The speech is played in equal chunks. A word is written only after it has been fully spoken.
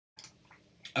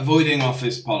Avoiding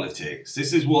office politics.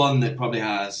 This is one that probably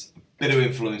has a bit of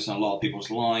influence on a lot of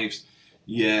people's lives,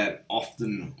 yet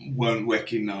often won't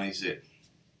recognise it.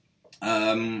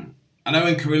 I know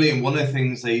in Carillion, one of the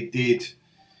things they did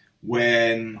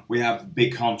when we have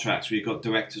big contracts, we've got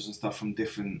directors and stuff from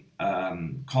different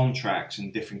contracts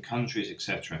in different countries,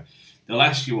 etc. They'll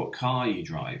ask you what car you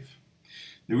drive.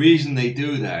 The reason they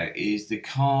do that is the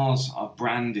cars are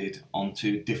branded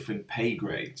onto different pay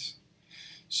grades.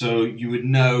 So you would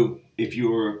know if you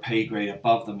were a pay grade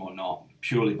above them or not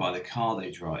purely by the car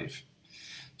they drive.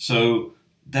 So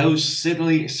those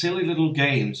silly little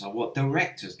games are what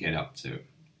directors get up to.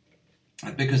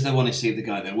 Because they want to see the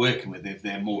guy they're working with if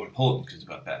they're more important because they've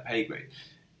got a better pay grade.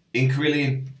 In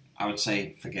Carillion, I would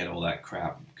say forget all that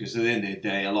crap, because at the end of the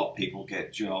day, a lot of people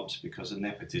get jobs because of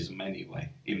nepotism anyway,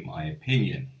 in my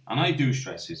opinion. And I do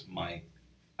stress it's my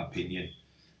opinion.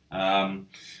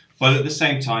 But at the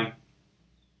same time,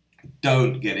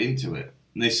 don't get into it.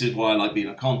 And this is why I like being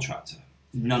a contractor.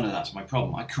 None of that's my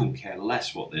problem. I couldn't care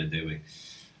less what they're doing.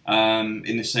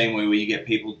 In the same way where you get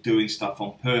people doing stuff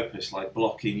on purpose, like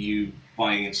blocking you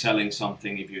buying and selling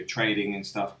something if you're trading and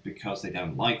stuff because they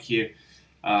don't like you.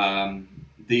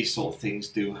 These sort of things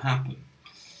do happen.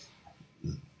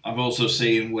 I've also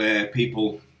seen where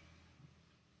people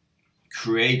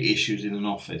create issues in an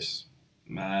office.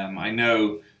 I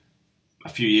know a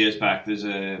few years back there's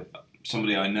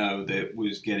somebody I know that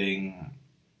was getting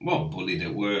bullied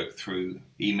at work through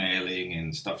emailing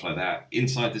and stuff like that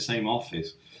inside the same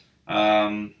office,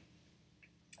 to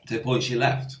the point she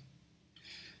left.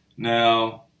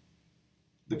 Now,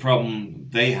 the problem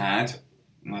they had,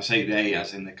 and I say they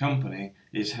as in the company,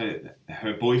 is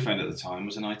her boyfriend at the time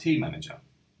was an IT manager.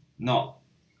 Not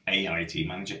a IT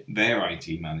manager, their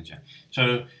IT manager.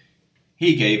 So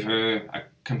he gave her a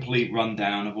complete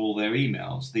rundown of all their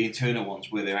emails, the internal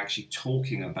ones where they're actually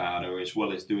talking about her as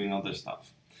well as doing other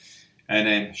stuff. And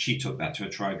then she took that to a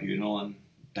tribunal and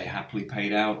they happily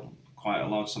paid out quite a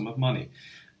large sum of money.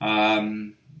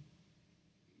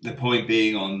 The point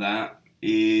being on that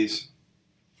is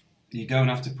you don't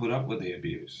have to put up with the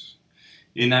abuse.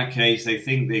 In that case, they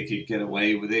think they could get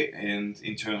away with it, and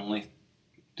internally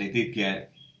they did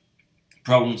get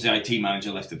problems. The IT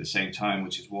manager left at the same time,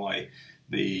 which is why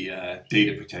the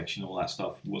data protection, all that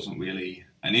stuff, wasn't really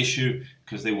an issue,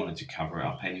 because they wanted to cover it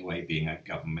up anyway, being a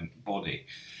government body.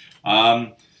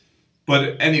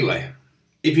 But anyway,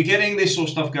 if you're getting this sort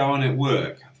of stuff going at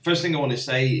work, first thing I want to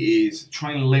say is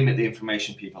try and limit the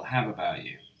information people have about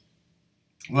you.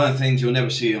 One of the things you'll never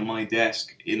see on my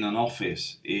desk in an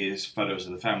office is photos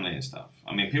of the family and stuff.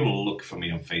 I mean, people will look for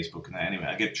me on Facebook and that anyway.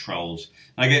 I get trolls.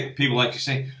 I get people like you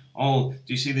saying, "Oh,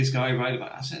 do you see this guy write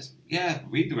about it?" I says, "Yeah,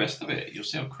 read the rest of it. You'll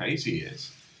see how crazy he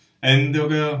is." And they'll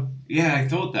go, "Yeah, I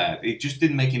thought that. It just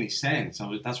didn't make any sense.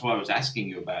 That's why I was asking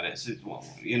you about it." I said, "Well,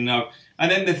 you know." And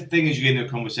then the thing is, you get into a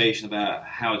conversation about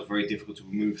how it's very difficult to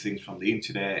remove things from the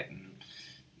internet.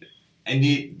 And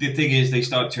the thing is, they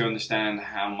start to understand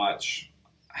how much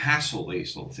hassle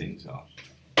these sort of things are.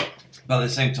 But at the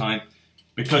same time,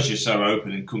 because you're so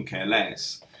open and couldn't care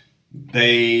less,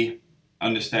 they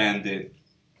understand that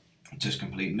it's just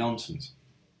complete nonsense.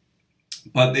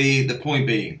 But the point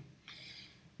being,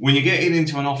 when you get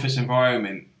into an office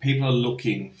environment, people are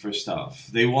looking for stuff.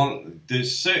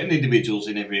 There's certain individuals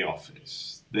in every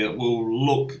office that will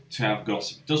look to have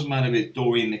gossip. It doesn't matter if it's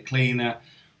Doreen the cleaner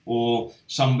or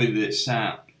somebody that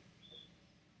sat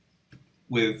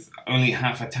with only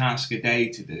half a task a day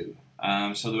to do.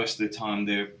 So the rest of the time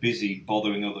they're busy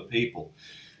bothering other people.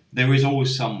 There is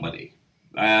always somebody.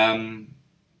 There's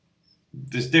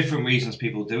different reasons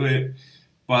people do it,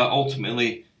 but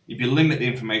ultimately, if you limit the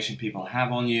information people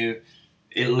have on you,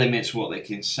 it limits what they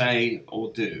can say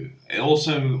or do. It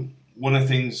also, one of the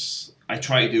things I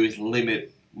try to do is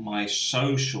limit my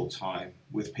social time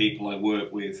with people I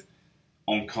work with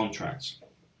on contracts.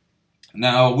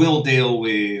 Now, we'll deal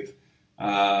with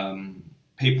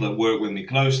people that work with me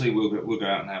closely. We'll go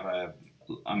out and have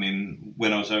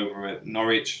when I was over at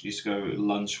Norwich, I used to go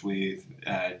lunch with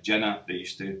Jenna. They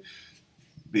used to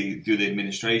do the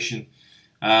administration.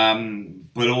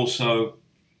 But also,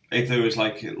 if there was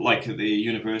like at the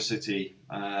university,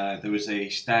 there was a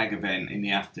stag event in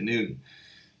the afternoon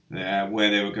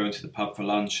where they were going to the pub for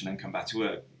lunch and then come back to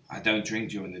work. I don't drink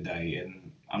during the day,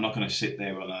 and I'm not going to sit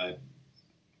there on a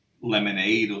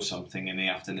lemonade or something in the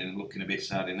afternoon looking a bit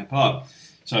sad in the pub.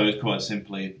 So it's quite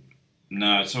simply,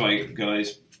 no, it's all right,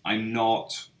 guys, I'm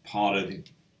not part of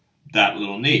that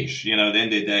little niche. You know, at the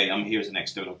end of the day, I'm here as an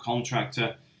external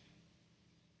contractor.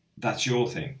 That's your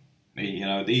thing. You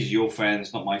know, these are your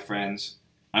friends, not my friends.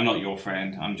 I'm not your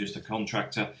friend. I'm just a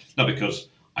contractor. Not because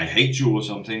I hate you or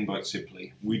something, but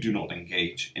simply we do not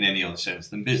engage in any other sense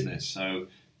than business. So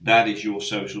that is your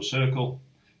social circle.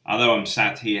 Although I'm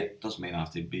sat here, doesn't mean I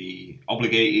have to be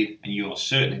obligated, and you are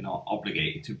certainly not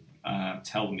obligated to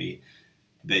tell me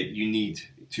that you need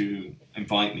to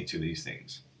invite me to these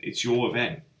things. It's your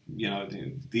event. You know,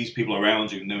 these people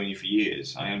around you, knowing you for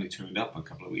years. I only turned up a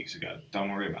couple of weeks ago. Don't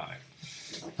worry about it.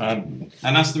 And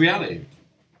that's the reality.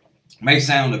 It may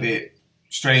sound a bit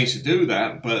strange to do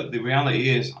that, but the reality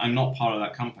is I'm not part of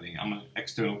that company. I'm an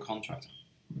external contractor.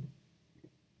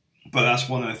 But that's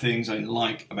one of the things I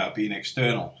like about being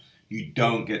external. You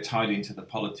don't get tied into the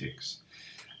politics.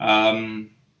 I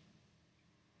mean,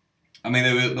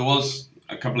 there was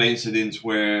a couple of incidents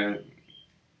where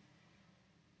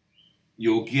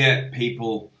you'll get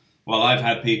people, well, I've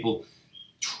had people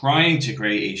trying to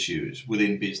create issues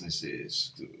within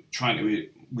businesses, trying to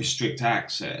restrict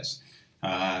access,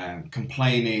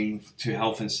 complaining to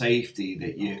health and safety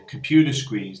that your computer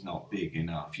screen's not big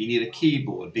enough, you need a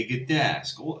keyboard, bigger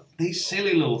desk, all these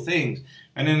silly little things.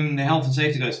 And then the health and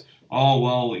safety goes, oh,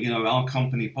 well, you know, our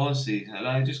company policy. And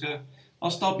I just go,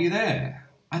 I'll stop you there.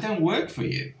 I don't work for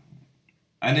you.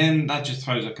 And then that just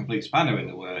throws a complete spanner in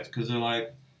the works, because they're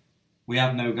like, we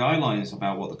have no guidelines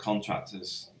about what the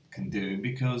contractors can do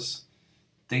because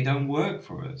they don't work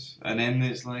for us. And then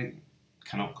it's like,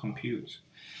 cannot compute.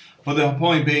 But the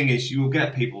point being is you will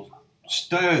get people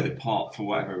stir the pot for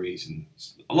whatever reason.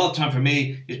 A lot of time for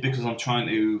me is because I'm trying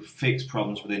to fix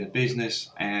problems within a business,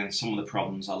 and some of the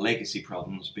problems are legacy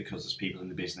problems because there's people in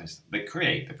the business that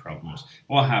create the problems,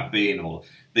 or have been, or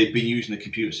they've been using the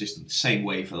computer system the same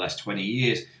way for the last 20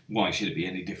 years. Why should it be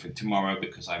any different tomorrow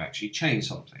because I've actually changed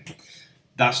something?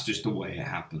 That's just the way it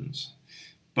happens.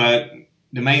 But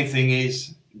the main thing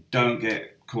is, don't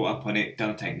get caught up on it.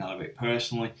 Don't take none of it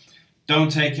personally.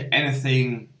 Don't take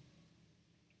anything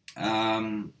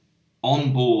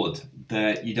on board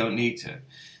that you don't need to.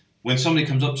 When somebody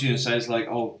comes up to you and says like,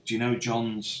 oh, do you know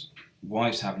John's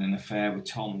wife's having an affair with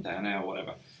Tom down there or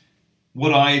whatever?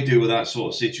 What I do with that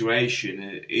sort of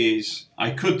situation is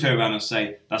I could turn around and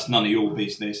say, that's none of your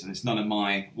business and it's none of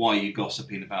mine. Why are you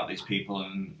gossiping about these people?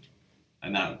 And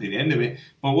that would be the end of it.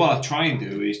 But what I try and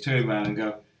do is turn around and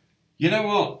go, you know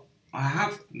what? I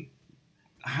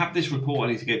have this report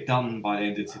I need to get done by the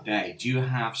end of today. Do you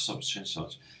have such and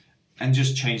such? And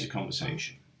just change the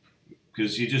conversation.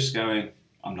 Because you're just going,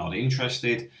 I'm not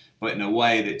interested, but in a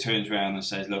way that turns around and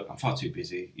says, look, I'm far too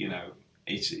busy. You know,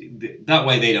 it's that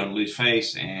way they don't lose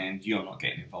face and you're not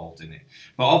getting involved in it.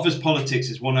 But office politics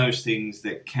is one of those things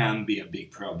that can be a big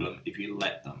problem if you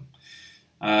let them.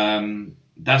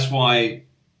 That's why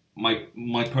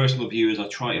my personal view is I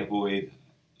try to avoid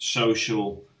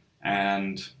social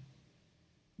and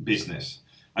business.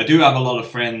 I do have a lot of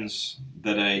friends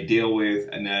that I deal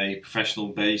with on a professional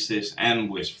basis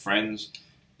and with friends,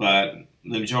 but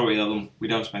the majority of them, we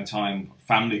don't spend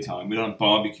family time. We don't have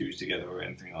barbecues together or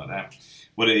anything like that.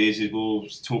 What it is we'll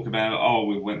talk about, oh,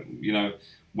 we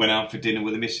went out for dinner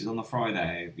with the missus on the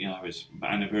Friday, you know, it's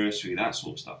anniversary, that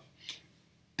sort of stuff.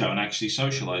 Don't actually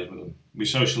socialise with them. We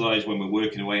socialise when we're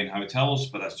working away in hotels,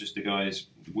 but that's just the guys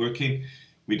working.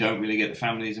 We don't really get the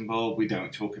families involved. We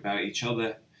don't talk about each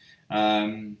other.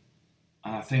 And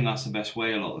I think that's the best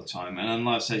way a lot of the time. And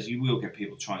like I said, you will get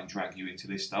people try and drag you into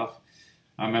this stuff.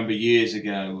 I remember years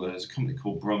ago, there's a company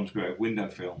called Bromsgrove Window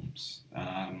Films.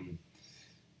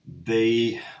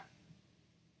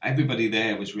 Everybody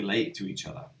there was related to each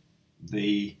other.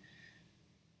 The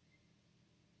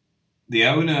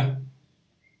owner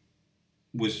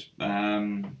was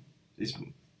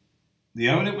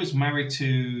married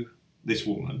to this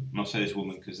woman. And I'll say this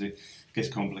woman because it gets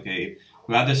complicated.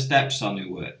 Who had a stepson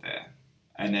who worked there,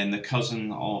 and then the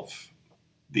cousin of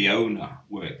the owner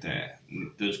worked there.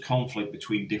 There's conflict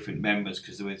between different members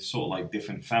because there were sort of like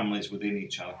different families within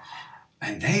each other,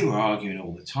 and they were arguing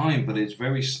all the time. But it's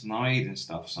very snide and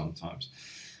stuff sometimes.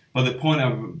 But the point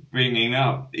I'm bringing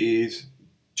up is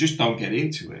just don't get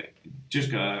into it. Just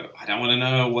go, I don't want to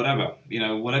know, whatever. You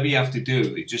know, whatever you have to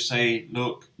do, just say,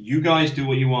 look, you guys do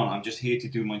what you want. I'm just here to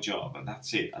do my job, and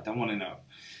that's it. I don't want to know.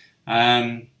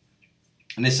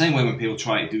 And the same way when people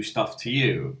try to do stuff to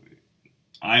you,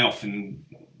 I often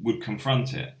would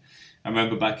confront it. I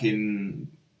remember back in,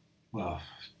 well,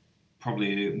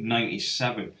 probably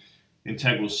 97,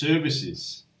 Integral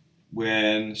Services,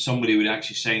 when somebody would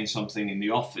actually say something in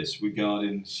the office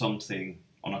regarding something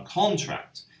on a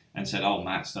contract and said, oh,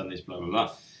 Matt's done this, blah, blah,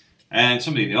 blah. And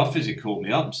somebody in the office had called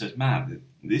me up and says, Matt,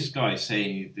 this guy's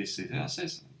saying this. I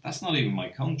says, that's not even my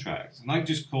contract. And I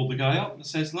just called the guy up and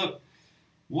says, look,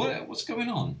 what's going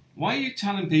on? Why are you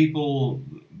telling people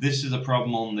this is a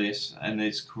problem on this and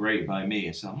it's created by me?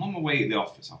 I said, I'm on my way to the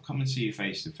office. I'll come and see you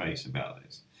face to face about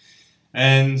this.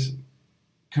 And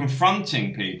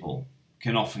confronting people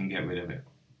can often get rid of it,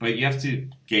 but you have to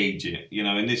gauge it. You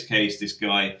know, in this case, this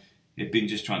guy had been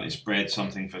just trying to spread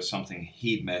something for something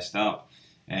he'd messed up.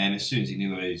 And as soon as he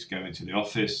knew I was going to the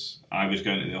office, I was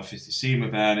going to the office to see him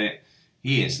about it,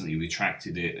 he instantly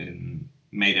retracted it and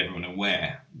made everyone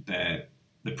aware that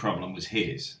the problem was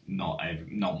his, not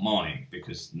mine,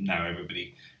 because now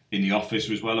everybody in the office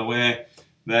was well aware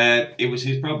that it was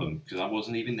his problem, because I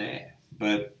wasn't even there.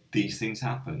 But these things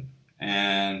happen,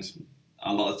 and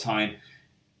a lot of time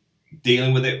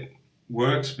dealing with it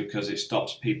works because it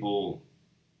stops people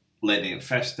letting it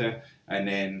fester and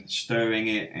then stirring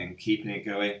it and keeping it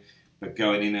going. But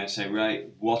going in there and say, right,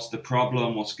 what's the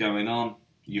problem? What's going on?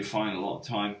 You find a lot of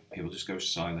time people just go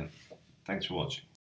silent. Thanks for watching.